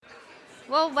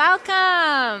Well,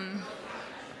 welcome.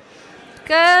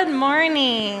 Good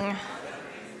morning.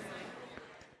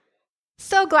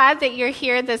 So glad that you're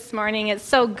here this morning. It's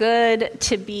so good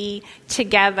to be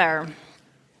together.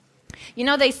 You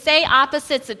know, they say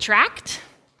opposites attract,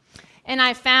 and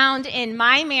I found in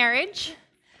my marriage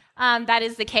that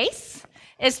is the case,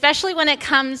 especially when it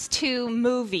comes to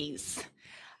movies.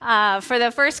 For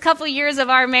the first couple years of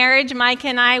our marriage, Mike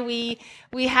and I, we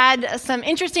had some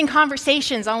interesting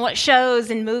conversations on what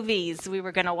shows and movies we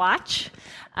were going to watch.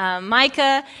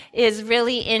 Micah is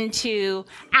really into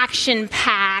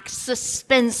action-packed,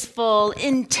 suspenseful,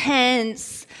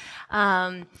 intense,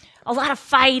 a lot of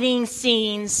fighting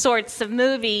scenes sorts of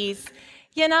movies.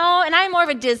 You know, and I'm more of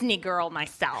a Disney girl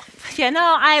myself. You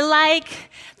know, I like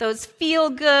those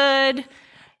feel-good,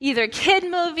 either kid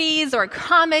movies or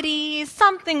comedies,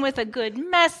 something with a good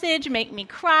message, make me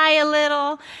cry a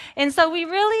little. And so we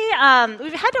really,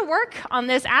 we've had to work on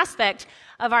this aspect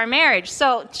of our marriage.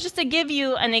 So just to give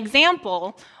you an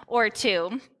example or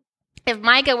two, if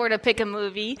Micah were to pick a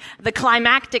movie, the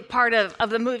climactic part of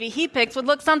the movie he picks would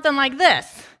look something like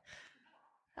this,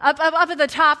 up at the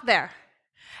top there.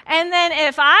 And then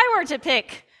if I were to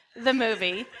pick the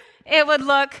movie, it would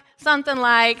look something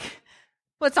like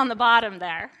what's on the bottom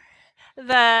there.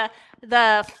 The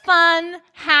fun,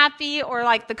 happy, or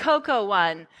like the Coco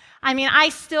one. I mean, I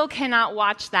still cannot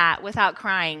watch that without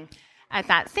crying at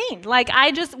that scene. Like,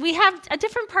 we have a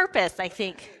different purpose, I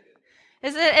think.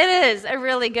 It is a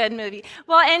really good movie.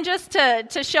 Well, and just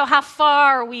to show how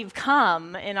far we've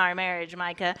come in our marriage,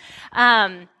 Micah,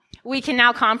 we can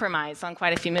now compromise on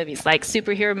quite a few movies. Like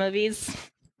superhero movies,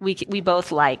 we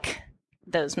both like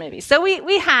those movies. So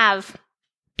we have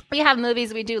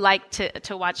movies we do like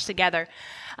to watch together.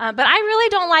 But I really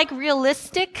don't like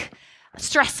realistic,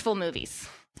 stressful movies.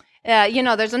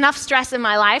 There's enough stress in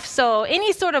my life, so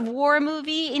any sort of war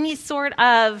movie, any sort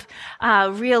of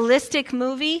realistic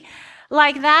movie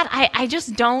like that, I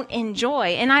just don't enjoy.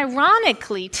 And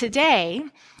ironically, today,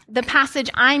 the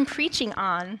passage I'm preaching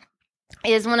on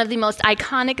is one of the most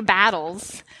iconic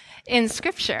battles in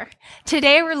Scripture.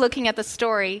 Today we're looking at the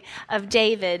story of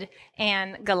David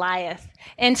and Goliath.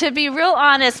 And to be real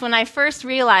honest, when I first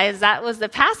realized that was the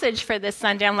passage for this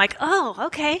Sunday, I'm like, oh,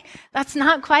 okay, that's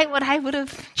not quite what I would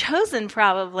have chosen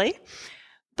probably.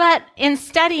 But in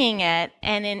studying it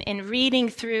and in reading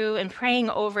through and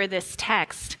praying over this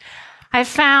text, I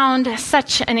found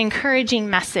such an encouraging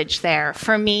message there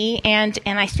for me and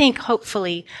I think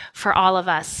hopefully for all of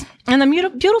us. And the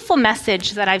beautiful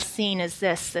message that I've seen is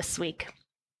this week.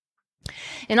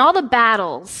 In all the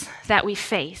battles that we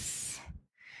face,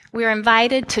 we are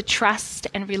invited to trust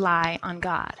and rely on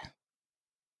God.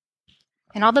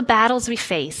 In all the battles we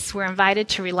face, we're invited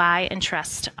to rely and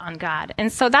trust on God.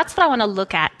 And so that's what I want to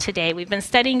look at today. We've been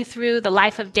studying through the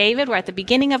life of David. We're at the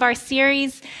beginning of our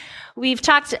series. We've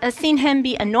seen him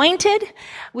be anointed.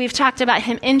 We've talked about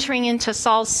him entering into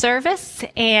Saul's service.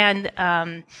 And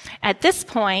at this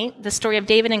point, the story of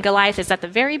David and Goliath is at the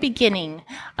very beginning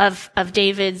of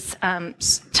David's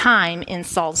time in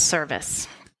Saul's service.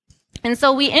 And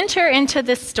so we enter into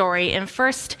this story in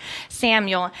 1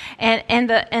 Samuel, and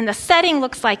the setting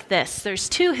looks like this. There's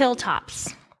two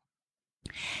hilltops.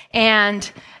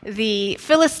 And the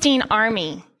Philistine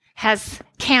army has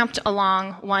camped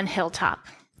along one hilltop.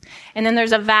 And then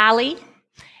there's a valley,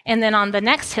 and then on the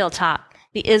next hilltop,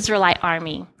 the Israelite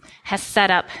army has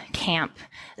set up camp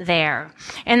there.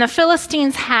 And the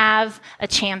Philistines have a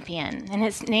champion, and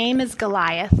his name is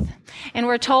Goliath. And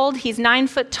we're told he's 9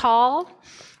 foot tall.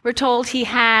 We're told he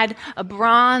had a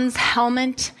bronze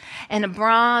helmet and a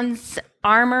bronze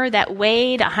armor that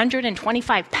weighed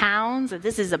 125 pounds.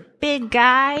 This is a big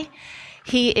guy.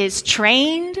 He is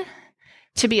trained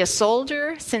to be a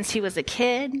soldier since he was a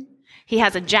kid. He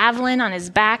has a javelin on his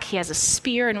back. He has a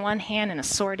spear in one hand and a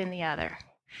sword in the other.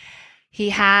 He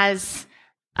has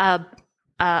an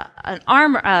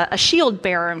armor, a shield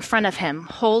bearer in front of him,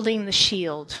 holding the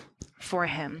shield for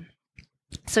him.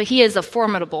 So he is a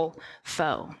formidable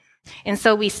foe. And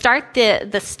so we start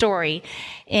the story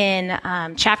in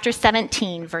chapter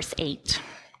 17, verse 8.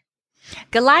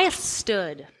 Goliath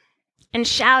stood and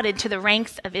shouted to the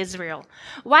ranks of Israel,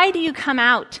 "Why do you come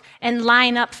out and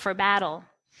line up for battle?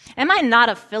 Am I not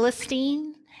a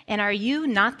Philistine, and are you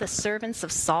not the servants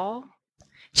of Saul?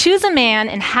 Choose a man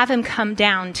and have him come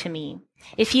down to me.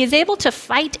 If he is able to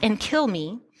fight and kill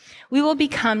me, we will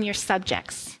become your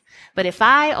subjects. But if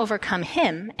I overcome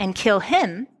him and kill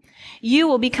him, you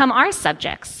will become our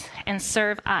subjects and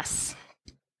serve us."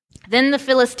 Then the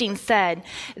Philistine said,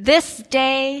 "This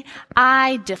day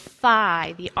I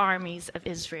defy the armies of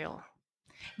Israel.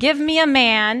 Give me a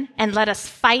man and let us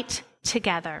fight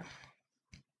together."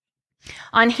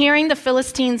 On hearing the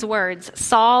Philistines' words,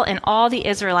 Saul and all the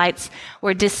Israelites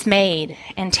were dismayed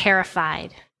and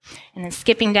terrified. And then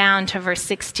skipping down to verse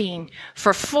 16,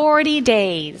 for 40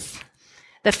 days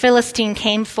the Philistine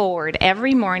came forward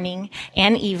every morning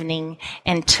and evening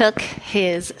and took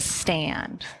his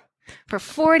stand. For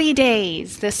 40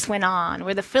 days this went on,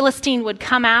 where the Philistine would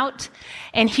come out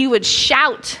and he would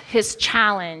shout his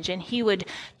challenge and he would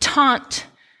taunt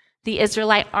the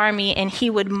Israelite army, and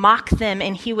he would mock them,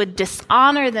 and he would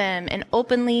dishonor them and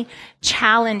openly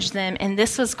challenge them. And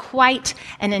this was quite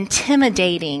an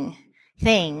intimidating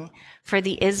thing for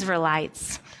the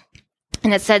Israelites.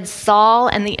 And it said Saul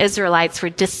and the Israelites were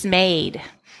dismayed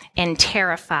and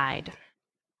terrified.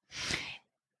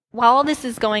 While all this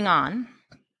is going on,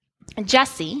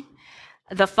 Jesse,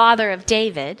 the father of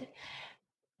David,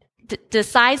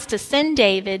 decides to send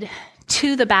David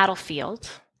to the battlefield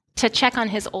to check on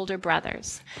his older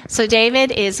brothers. So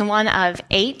David is one of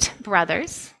 8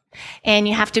 brothers, and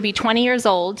you have to be 20 years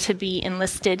old to be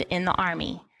enlisted in the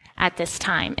army at this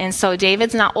time. And so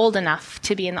David's not old enough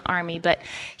to be in the army, but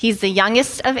he's the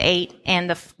youngest of 8, and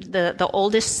the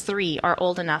oldest 3 are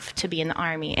old enough to be in the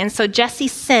army. And so Jesse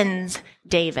sends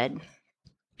David.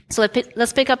 So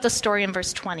let's pick up the story in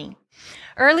verse 20.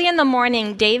 Early in the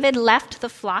morning, David left the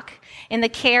flock in the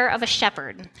care of a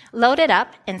shepherd, loaded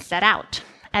up, and set out,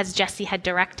 as Jesse had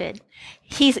directed.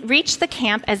 He reached the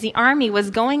camp as the army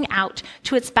was going out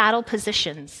to its battle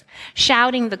positions,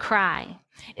 shouting the cry.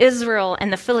 Israel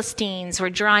and the Philistines were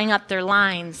drawing up their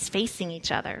lines, facing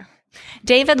each other.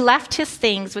 David left his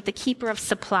things with the keeper of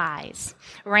supplies,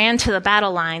 ran to the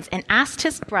battle lines, and asked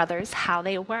his brothers how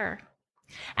they were.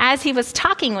 As he was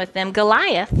talking with them,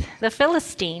 Goliath, the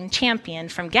Philistine champion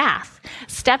from Gath,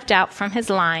 stepped out from his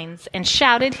lines and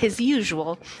shouted his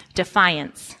usual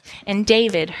defiance, and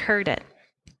David heard it.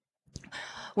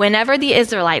 Whenever the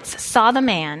Israelites saw the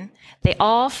man, they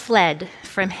all fled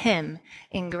from him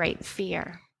in great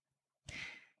fear.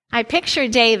 I picture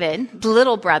David, the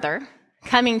little brother,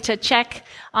 coming to check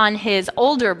on his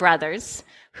older brothers,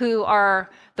 who are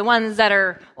the ones that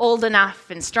are old enough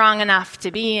and strong enough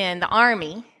to be in the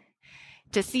army,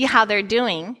 to see how they're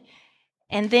doing.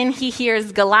 And then he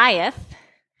hears Goliath,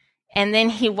 and then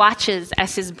he watches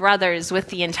as his brothers with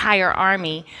the entire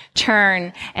army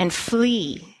turn and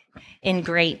flee in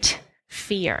great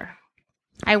fear.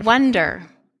 I wonder,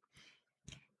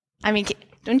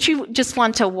 don't you just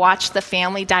want to watch the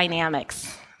family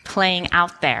dynamics playing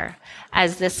out there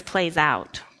as this plays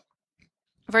out?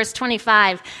 Verse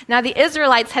 25, now the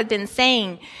Israelites had been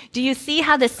saying, do you see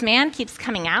how this man keeps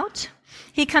coming out?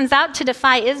 He comes out to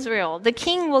defy Israel. The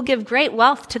king will give great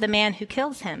wealth to the man who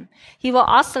kills him. He will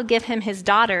also give him his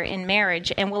daughter in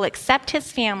marriage and will exempt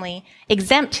his family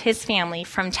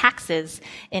from taxes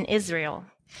in Israel.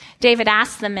 David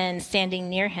asked the men standing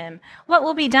near him, what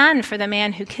will be done for the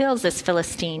man who kills this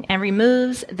Philistine and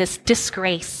removes this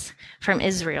disgrace from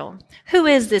Israel? Who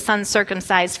is this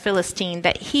uncircumcised Philistine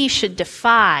that he should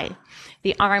defy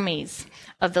the armies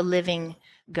of the living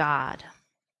God?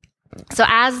 So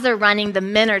as they're running, the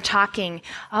men are talking,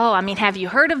 have you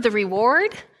heard of the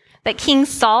reward that King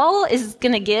Saul is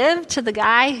going to give to the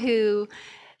guy who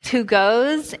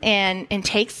goes and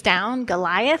takes down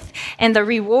Goliath? And the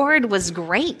reward was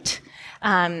great.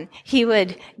 He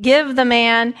would give the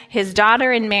man his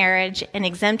daughter in marriage and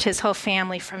exempt his whole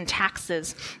family from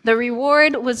taxes. The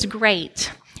reward was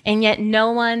great, and yet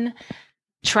no one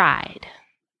tried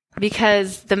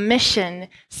because the mission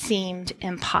seemed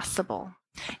impossible.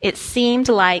 It seemed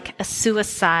like a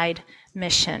suicide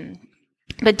mission.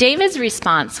 But David's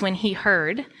response when he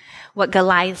heard what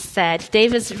Goliath said,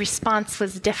 David's response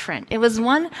was different. It was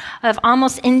one of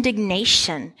almost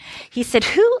indignation. He said,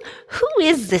 who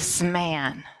is this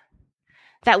man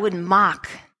that would mock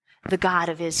the God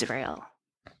of Israel?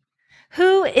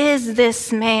 Who is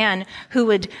this man who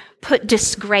would put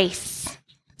disgrace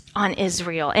on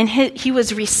Israel? And he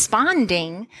was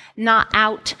responding not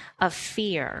out of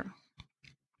fear.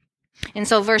 And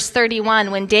so verse 31,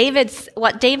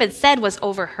 what David said was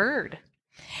overheard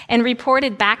and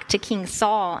reported back to King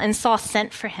Saul, and Saul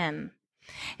sent for him.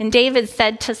 And David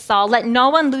said to Saul, let no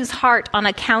one lose heart on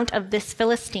account of this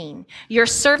Philistine. Your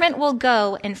servant will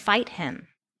go and fight him.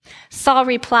 Saul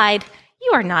replied,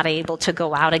 you are not able to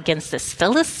go out against this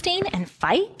Philistine and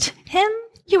fight him.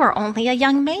 You are only a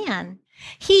young man.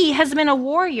 He has been a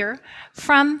warrior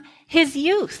from his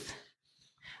youth.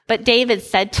 But David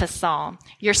said to Saul,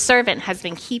 your servant has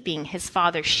been keeping his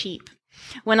father's sheep.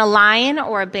 When a lion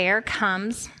or a bear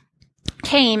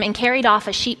came and carried off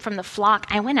a sheep from the flock,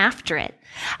 I went after it.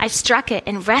 I struck it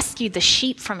and rescued the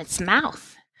sheep from its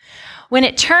mouth. When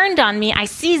it turned on me, I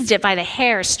seized it by the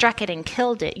hair, struck it, and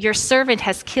killed it. Your servant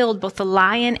has killed both the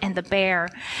lion and the bear.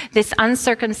 This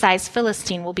uncircumcised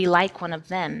Philistine will be like one of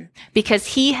them,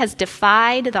 because he has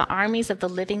defied the armies of the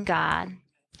living God.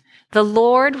 The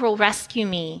Lord will rescue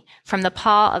me from the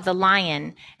paw of the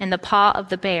lion and the paw of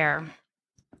the bear.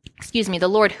 The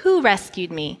Lord who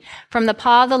rescued me from the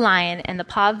paw of the lion and the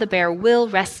paw of the bear will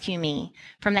rescue me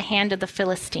from the hand of the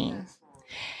Philistine.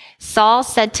 Saul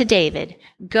said to David,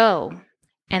 "Go,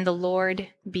 and the Lord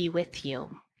be with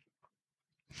you."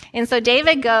 And so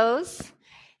David goes.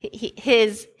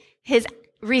 His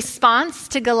response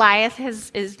to Goliath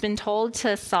has been told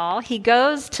to Saul. He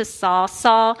goes to Saul.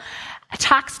 Saul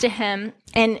talks to him,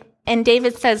 and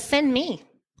David says, "Send me.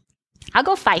 I'll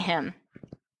go fight him."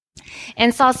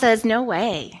 And Saul says, "No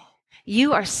way.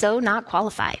 You are so not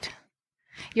qualified.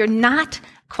 You're not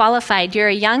qualified. You're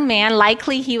a young man."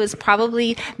 Likely he was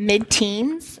probably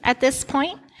mid-teens at this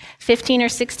point, 15 or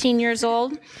 16 years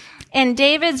old. And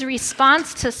David's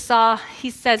response to Saul, he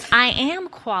says, "I am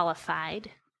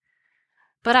qualified,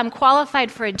 but I'm qualified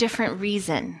for a different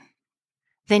reason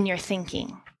than you're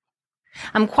thinking.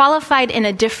 I'm qualified in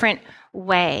a different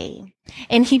way."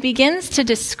 And he begins to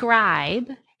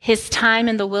describe his time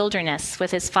in the wilderness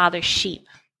with his father's sheep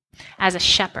as a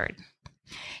shepherd.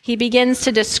 He begins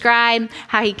to describe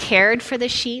how he cared for the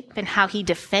sheep and how he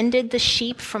defended the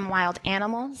sheep from wild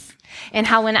animals, and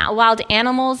how when wild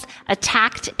animals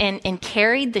attacked and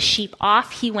carried the sheep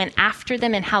off, he went after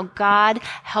them, and how God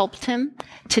helped him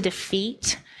to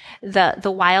defeat the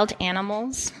wild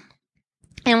animals.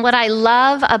 And what I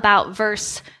love about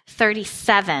verse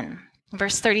 37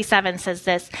 says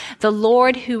this: "The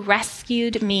Lord who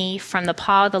rescued me from the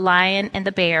paw of the lion and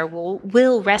the bear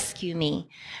will rescue me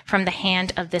from the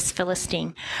hand of this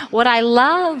Philistine." What I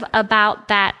love about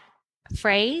that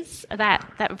phrase,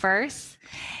 that verse,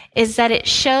 is that it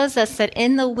shows us that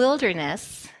in the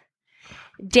wilderness,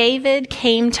 David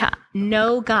came to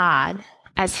know God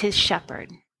as his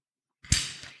shepherd.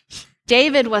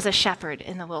 David was a shepherd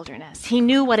in the wilderness. He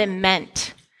knew what it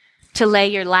meant to lay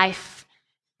your life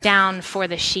down for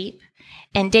the sheep.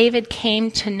 And David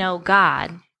came to know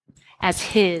God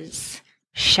as his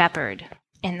shepherd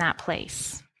in that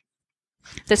place.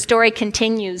 The story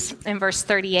continues in verse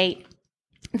 38.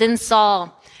 Then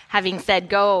Saul, having said,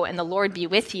 "Go, and the Lord be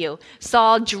with you,"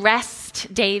 Saul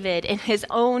dressed David in his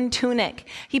own tunic.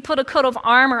 He put a coat of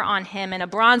armor on him and a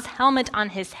bronze helmet on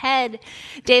his head.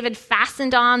 David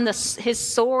fastened on his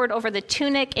sword over the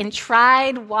tunic and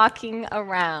tried walking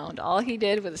around. All he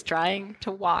did was trying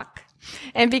to walk.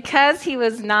 And because he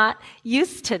was not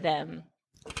used to them,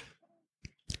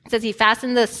 it says he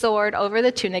fastened the sword over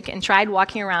the tunic and tried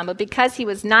walking around, but because he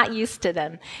was not used to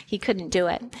them, he couldn't do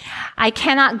it. "I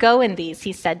cannot go in these,"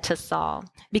 he said to Saul,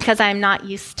 "because I am not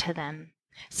used to them."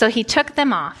 So he took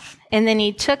them off, and then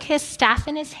he took his staff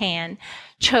in his hand,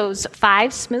 chose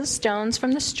 5 smooth stones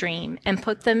from the stream, and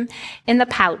put them in the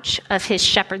pouch of his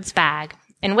shepherd's bag,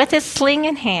 and with his sling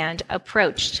in hand,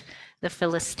 approached the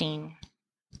Philistine.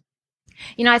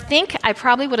 I think I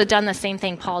probably would have done the same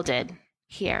thing Paul did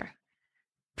here.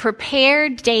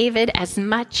 Prepared David as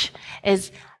much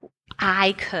as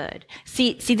I could.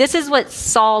 See, this is what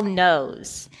Saul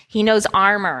knows. He knows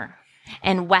armor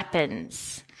and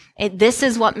weapons. This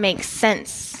is what makes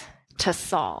sense to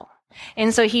Saul.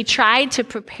 And so he tried to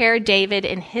prepare David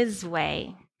in his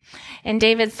way. And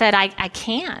David said, I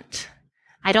can't.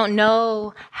 I don't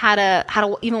know how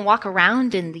to even walk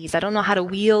around in these. I don't know how to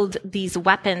wield these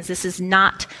weapons. This is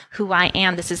not who I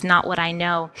am. This is not what I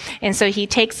know. And so he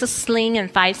takes a sling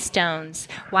and 5 stones.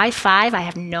 Why 5? I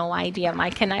have no idea.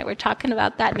 Mike and I were talking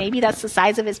about that. Maybe that's the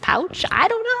size of his pouch. I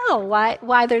don't know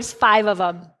why there's 5 of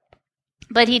them.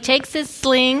 But he takes his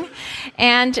sling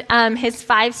and his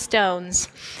 5 stones,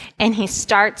 and he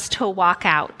starts to walk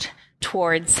out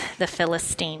towards the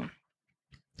Philistine.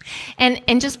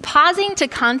 And just pausing to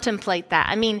contemplate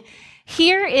that.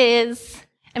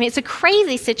 It's a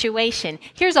crazy situation.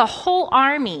 Here's a whole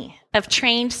army of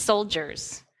trained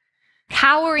soldiers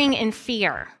cowering in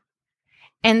fear.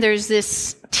 And there's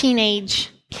this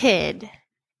teenage kid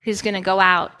who's going to go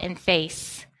out and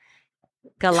face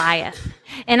Goliath.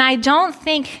 And I don't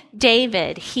think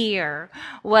David here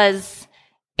was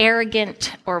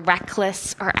arrogant or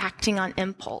reckless or acting on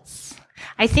impulse.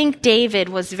 I think David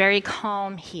was very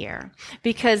calm here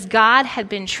because God had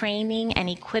been training and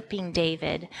equipping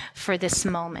David for this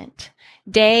moment.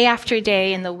 Day after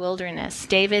day in the wilderness,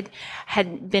 David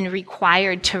had been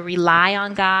required to rely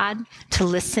on God, to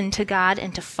listen to God,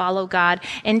 and to follow God.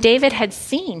 And David had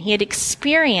he had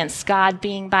experienced God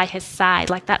being by his side,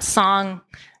 like that song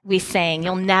we sang,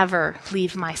 "You'll never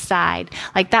leave my side."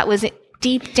 Like that was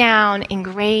deep down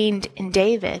ingrained in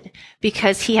David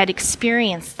because he had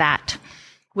experienced that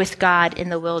with God in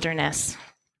the wilderness.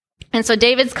 And so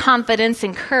David's confidence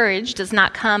and courage does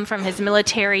not come from his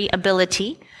military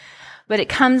ability, but it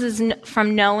comes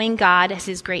from knowing God as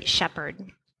his great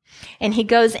shepherd. And he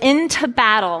goes into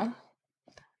battle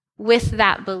with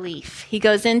that belief. He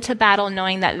goes into battle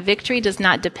knowing that victory does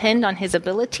not depend on his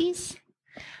abilities,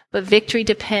 but victory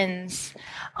depends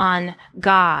on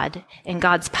God and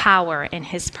God's power and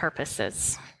his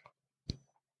purposes.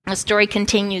 The story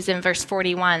continues in verse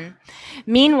 41.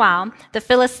 Meanwhile, the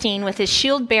Philistine, with his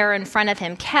shield bearer in front of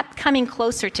him, kept coming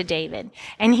closer to David.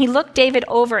 And he looked David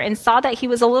over and saw that he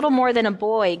was a little more than a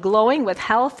boy, glowing with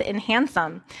health and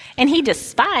handsome. And he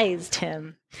despised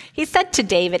him. He said to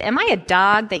David, "Am I a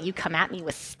dog that you come at me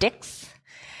with sticks?"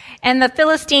 And the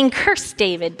Philistine cursed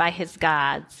David by his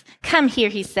gods. "Come here,"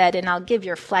 he said, "and I'll give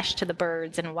your flesh to the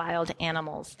birds and wild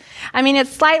animals." I mean,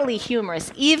 it's slightly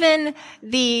humorous. Even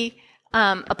the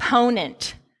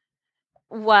opponent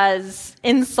was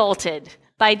insulted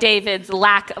by David's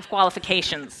lack of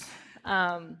qualifications.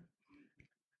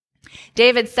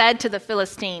 David said to the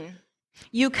Philistine,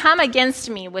 "You come against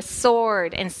me with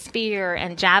sword and spear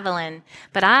and javelin,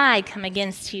 but I come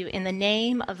against you in the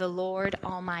name of the Lord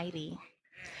Almighty,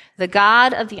 the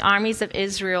God of the armies of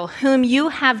Israel, whom you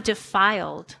have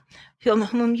defied.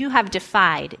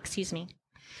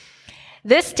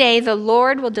 This day the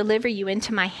Lord will deliver you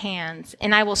into my hands,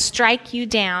 and I will strike you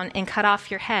down and cut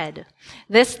off your head.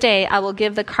 This day I will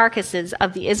give the carcasses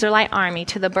of the Israelite army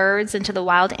to the birds and to the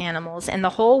wild animals, and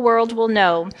the whole world will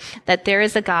know that there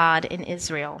is a God in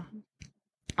Israel.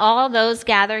 All those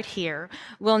gathered here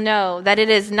will know that it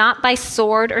is not by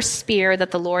sword or spear that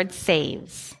the Lord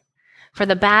saves. For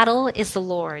the battle is the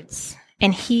Lord's,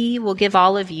 and he will give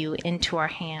all of you into our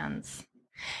hands."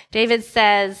 David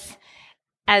says,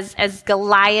 as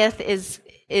Goliath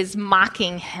is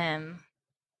mocking him,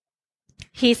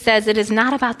 he says, "It is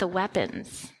not about the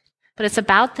weapons, but it's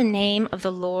about the name of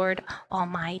the Lord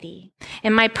Almighty.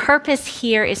 And my purpose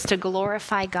here is to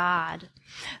glorify God,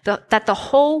 that the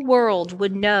whole world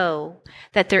would know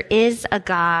that there is a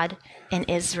God in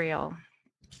Israel."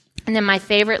 And then my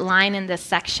favorite line in this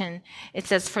section, it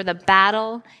says, "For the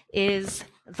battle is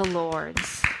the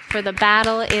Lord's." For the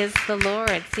battle is the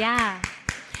Lord's, yeah.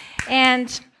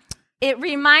 And it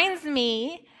reminds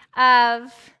me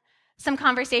of some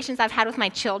conversations I've had with my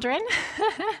children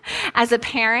as a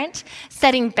parent,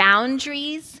 setting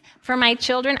boundaries for my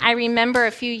children. I remember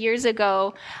a few years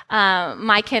ago,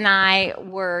 Mike and I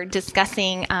were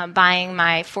discussing buying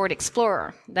my Ford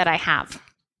Explorer that I have.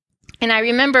 And I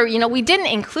remember, we didn't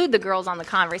include the girls on the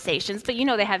conversations, but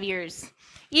they have ears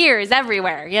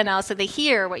everywhere, so they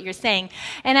hear what you're saying.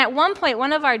 And at one point,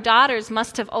 one of our daughters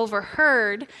must have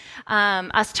overheard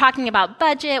us talking about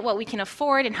budget, what we can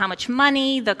afford, and how much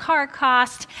money the car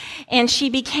cost. And she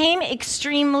became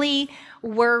extremely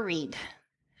worried.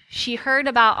 She heard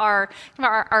about our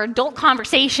adult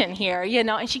conversation here,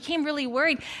 and she became really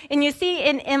worried. And you see,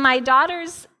 in my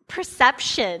daughter's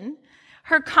perception,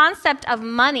 her concept of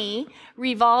money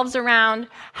revolves around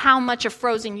how much a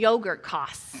frozen yogurt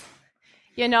costs.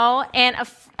 And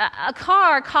a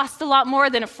car costs a lot more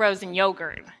than a frozen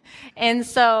yogurt. And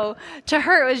so to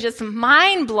her, it was just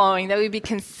mind-blowing that we'd be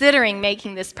considering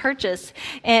making this purchase.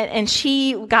 And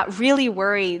she got really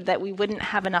worried that we wouldn't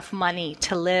have enough money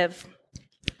to live.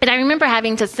 And I remember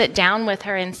having to sit down with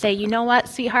her and say, "You know what,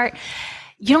 sweetheart?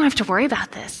 You don't have to worry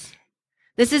about this.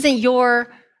 This isn't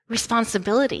your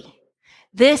responsibility.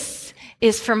 This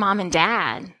is for mom and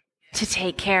dad to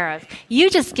take care of. You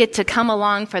just get to come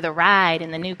along for the ride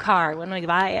in the new car when we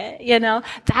buy it,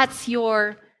 That's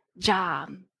your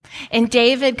job." And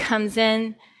David comes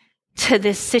in to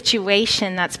this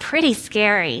situation that's pretty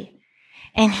scary.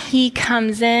 And he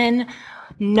comes in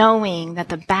knowing that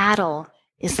the battle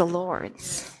is the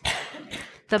Lord's.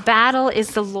 The battle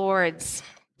is the Lord's.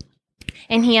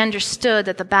 And he understood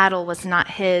that the battle was not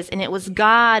his, and it was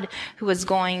God who was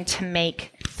going to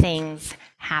make things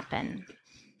happen.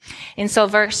 And so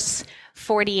verse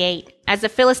 48, as the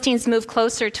Philistines moved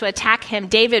closer to attack him,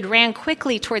 David ran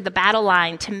quickly toward the battle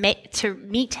line to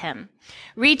meet him.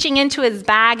 Reaching into his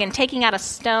bag and taking out a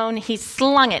stone, he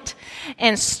slung it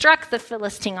and struck the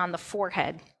Philistine on the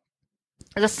forehead.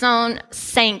 The stone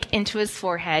sank into his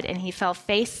forehead, and he fell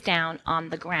face down on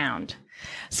the ground.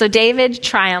 So David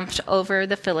triumphed over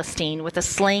the Philistine with a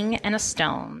sling and a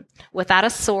stone. Without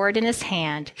a sword in his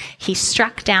hand, he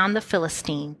struck down the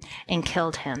Philistine and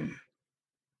killed him.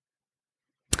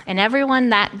 And everyone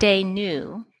that day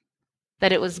knew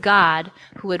that it was God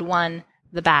who had won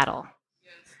the battle.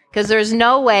 Because there's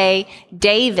no way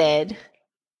David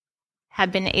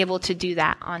have been able to do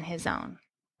that on his own.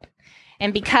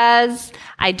 And because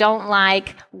I don't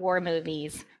like war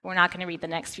movies, we're not going to read the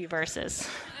next few verses.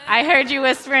 I heard you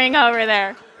whispering over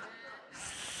there.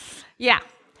 Yeah.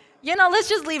 Let's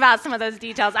just leave out some of those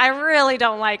details. I really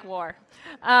don't like war.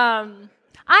 I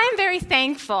am very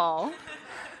thankful.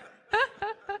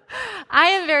 I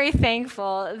am very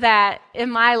thankful that in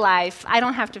my life, I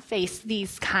don't have to face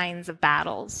these kinds of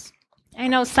battles. I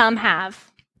know some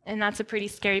have, and that's a pretty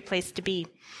scary place to be.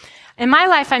 In my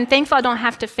life, I'm thankful I don't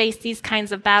have to face these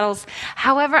kinds of battles.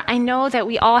 However, I know that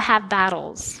we all have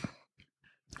battles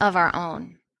of our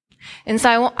own. And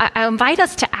so I invite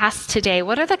us to ask today,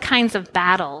 what are the kinds of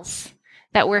battles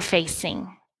that we're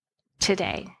facing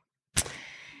today?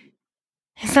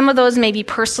 Some of those may be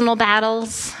personal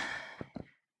battles,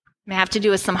 may have to do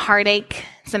with some heartache,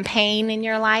 some pain in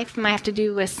your life, might have to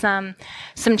do with some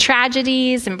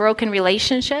tragedies and broken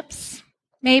relationships,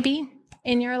 maybe,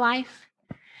 in your life.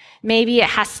 Maybe it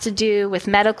has to do with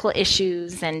medical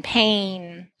issues and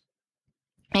pain.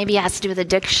 Maybe it has to do with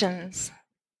addictions.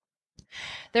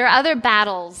 There are other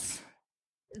battles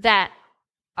that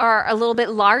are a little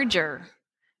bit larger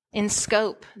in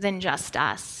scope than just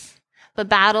us. But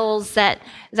battles that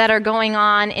are going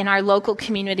on in our local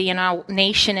community, in our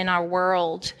nation, in our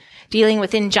world, dealing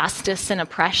with injustice and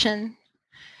oppression,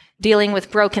 dealing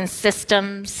with broken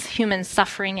systems, human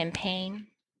suffering and pain.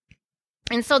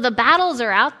 And so the battles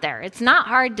are out there. It's not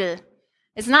hard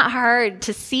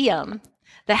to see them.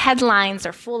 The headlines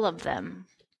are full of them.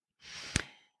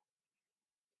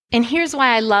 And here's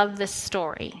why I love this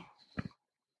story.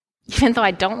 Even though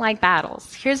I don't like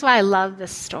battles, here's why I love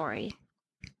this story.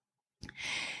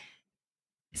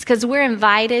 It's because we're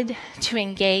invited to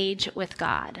engage with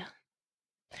God.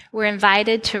 We're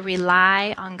invited to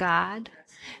rely on God,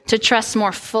 to trust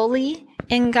more fully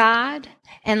in God,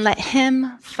 and let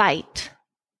Him fight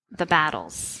the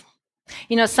battles.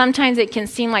 Sometimes it can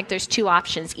seem like there's two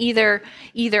options. Either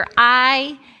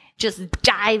I just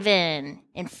dive in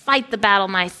and fight the battle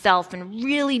myself and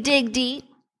really dig deep,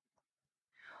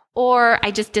 or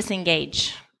I just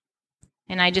disengage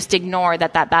and I just ignore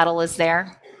that battle is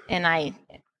there and I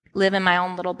live in my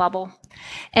own little bubble.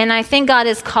 And I think God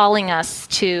is calling us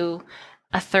to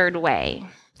a third way,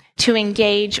 to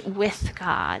engage with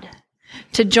God,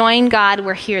 to join God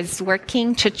where He is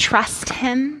working, to trust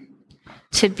Him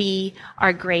to be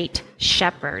our great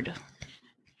shepherd.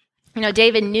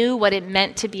 David knew what it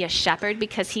meant to be a shepherd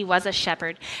because he was a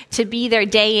shepherd, to be there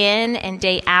day in and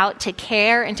day out, to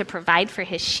care and to provide for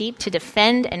his sheep, to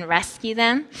defend and rescue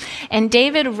them. And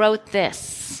David wrote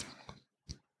this.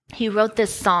 He wrote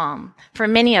this psalm. For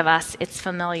many of us, it's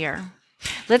familiar.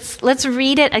 Let's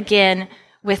read it again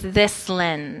with this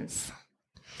lens.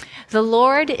 The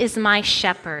Lord is my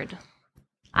shepherd.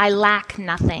 I lack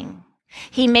nothing.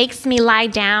 He makes me lie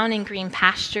down in green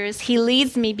pastures. He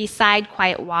leads me beside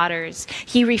quiet waters.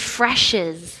 He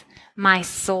refreshes my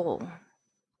soul.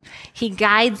 He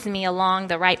guides me along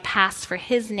the right paths for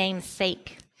His name's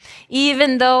sake.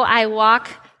 Even though I walk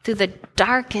through the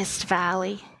darkest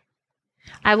valley,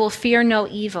 I will fear no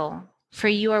evil, for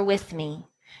You are with me.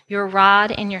 Your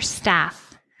rod and Your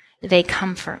staff, they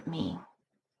comfort me.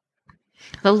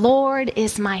 The Lord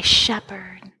is my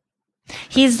shepherd.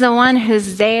 He's the one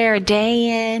who's there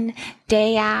day in,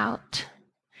 day out,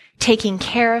 taking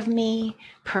care of me,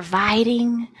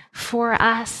 providing for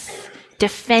us,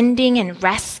 defending and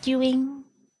rescuing.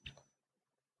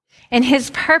 And His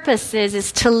purpose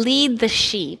is to lead the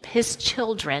sheep, His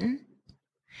children,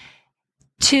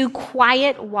 to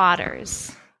quiet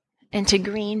waters and to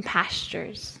green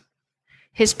pastures.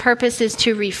 His purpose is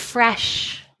to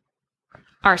refresh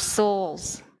our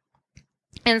souls.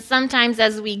 And sometimes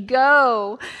as we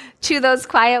go to those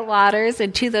quiet waters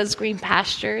and to those green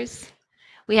pastures,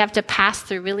 we have to pass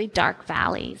through really dark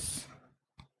valleys.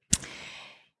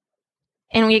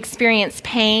 And we experience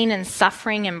pain and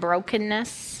suffering and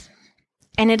brokenness.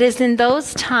 And it is in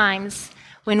those times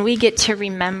when we get to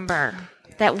remember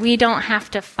that we don't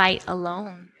have to fight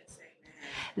alone,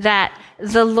 that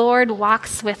the Lord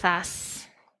walks with us.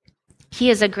 He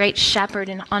is a great shepherd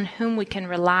and on whom we can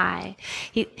rely.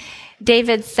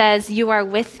 David says, You are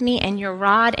with me, and Your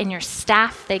rod and Your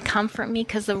staff, they comfort me,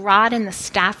 because the rod and the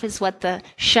staff is what the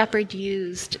shepherd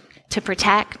used to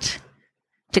protect,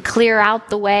 to clear out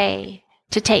the way,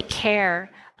 to take care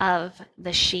of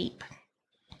the sheep.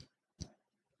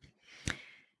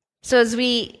 So as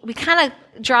we kind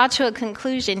of draw to a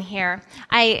conclusion here,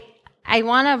 I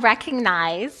want to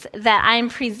recognize that I'm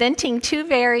presenting two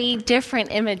very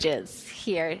different images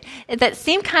here that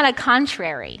seem kind of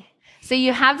contrary. So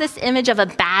you have this image of a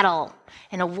battle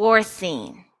and a war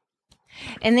scene.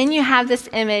 And then you have this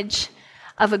image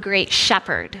of a great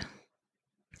shepherd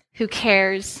who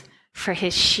cares for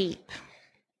his sheep.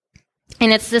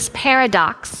 And it's this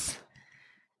paradox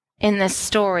in this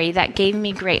story that gave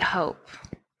me great hope.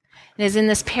 It is in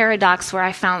this paradox where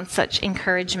I found such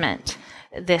encouragement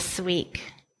this week.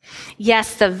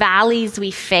 Yes, the valleys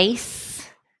we face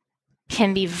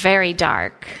can be very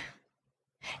dark.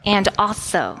 And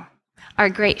also, our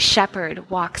great shepherd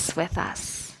walks with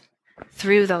us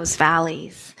through those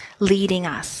valleys, leading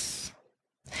us.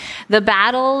 The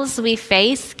battles we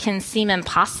face can seem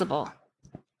impossible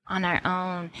on our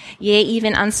own, yea,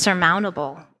 even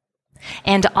unsurmountable.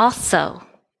 And also,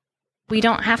 we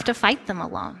don't have to fight them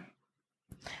alone.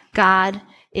 God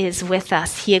is with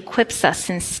us. He equips us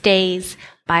and stays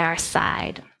by our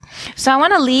side. So I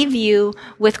want to leave you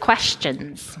with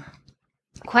questions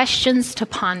to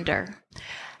ponder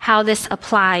how this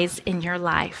applies in your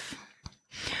life.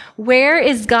 Where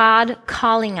is God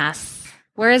calling us?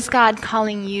 Where is God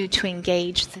calling you to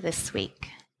engage this week?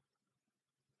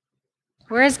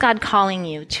 Where is God calling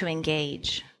you to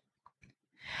engage?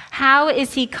 How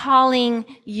is he calling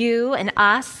you and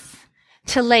us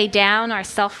to lay down our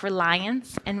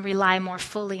self-reliance and rely more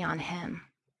fully on him?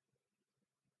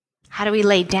 How do we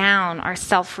lay down our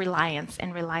self-reliance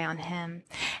and rely on him?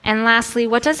 And lastly,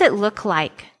 what does it look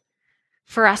like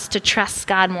for us to trust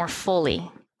God more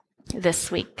fully this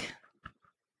week?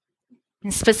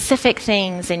 In specific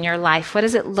things in your life, what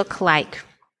does it look like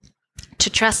to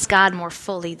trust God more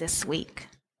fully this week?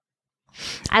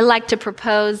 I like to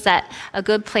propose that a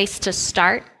good place to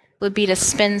start would be to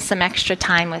spend some extra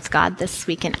time with God this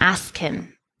week and ask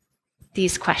him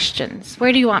these questions.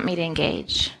 Where do you want me to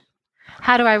engage?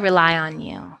 How do I rely on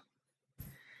you?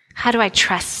 How do I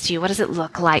trust you? What does it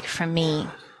look like for me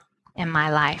in my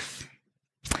life?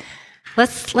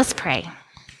 Let's pray.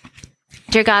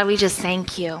 Dear God, we just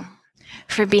thank you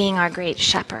for being our great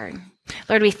shepherd.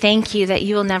 Lord, we thank you that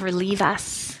you will never leave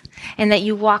us and that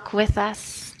you walk with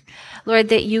us. Lord,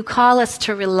 that you call us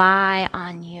to rely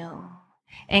on you.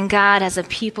 And God, as a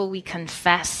people, we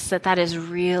confess that that is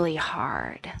really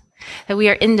hard. That we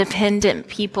are independent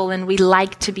people and we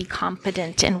like to be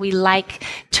competent and we like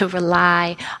to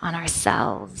rely on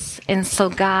ourselves. And so,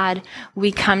 God,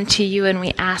 we come to you and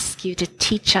we ask you to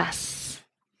teach us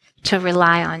to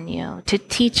rely on you, to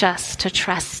teach us to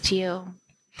trust you.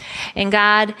 And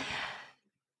God,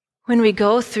 when we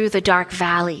go through the dark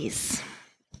valleys,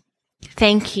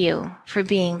 thank you for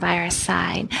being by our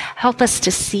side. Help us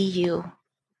to see you.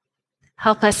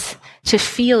 Help us to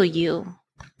feel you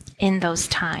in those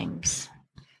times.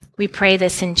 We pray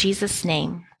this in Jesus'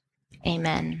 name.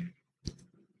 Amen.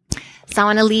 So I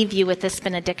want to leave you with this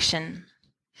benediction.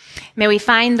 May we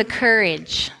find the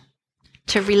courage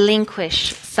to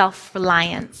relinquish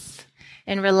self-reliance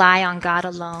and rely on God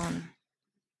alone.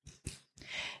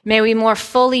 May we more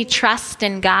fully trust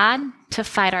in God to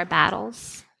fight our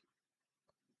battles.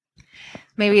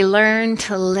 May we learn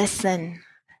to listen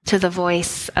to the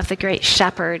voice of the great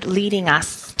shepherd leading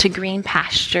us to green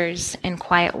pastures and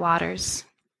quiet waters.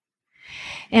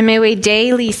 And may we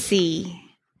daily see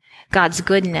God's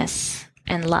goodness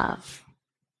and love.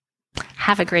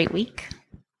 Have a great week.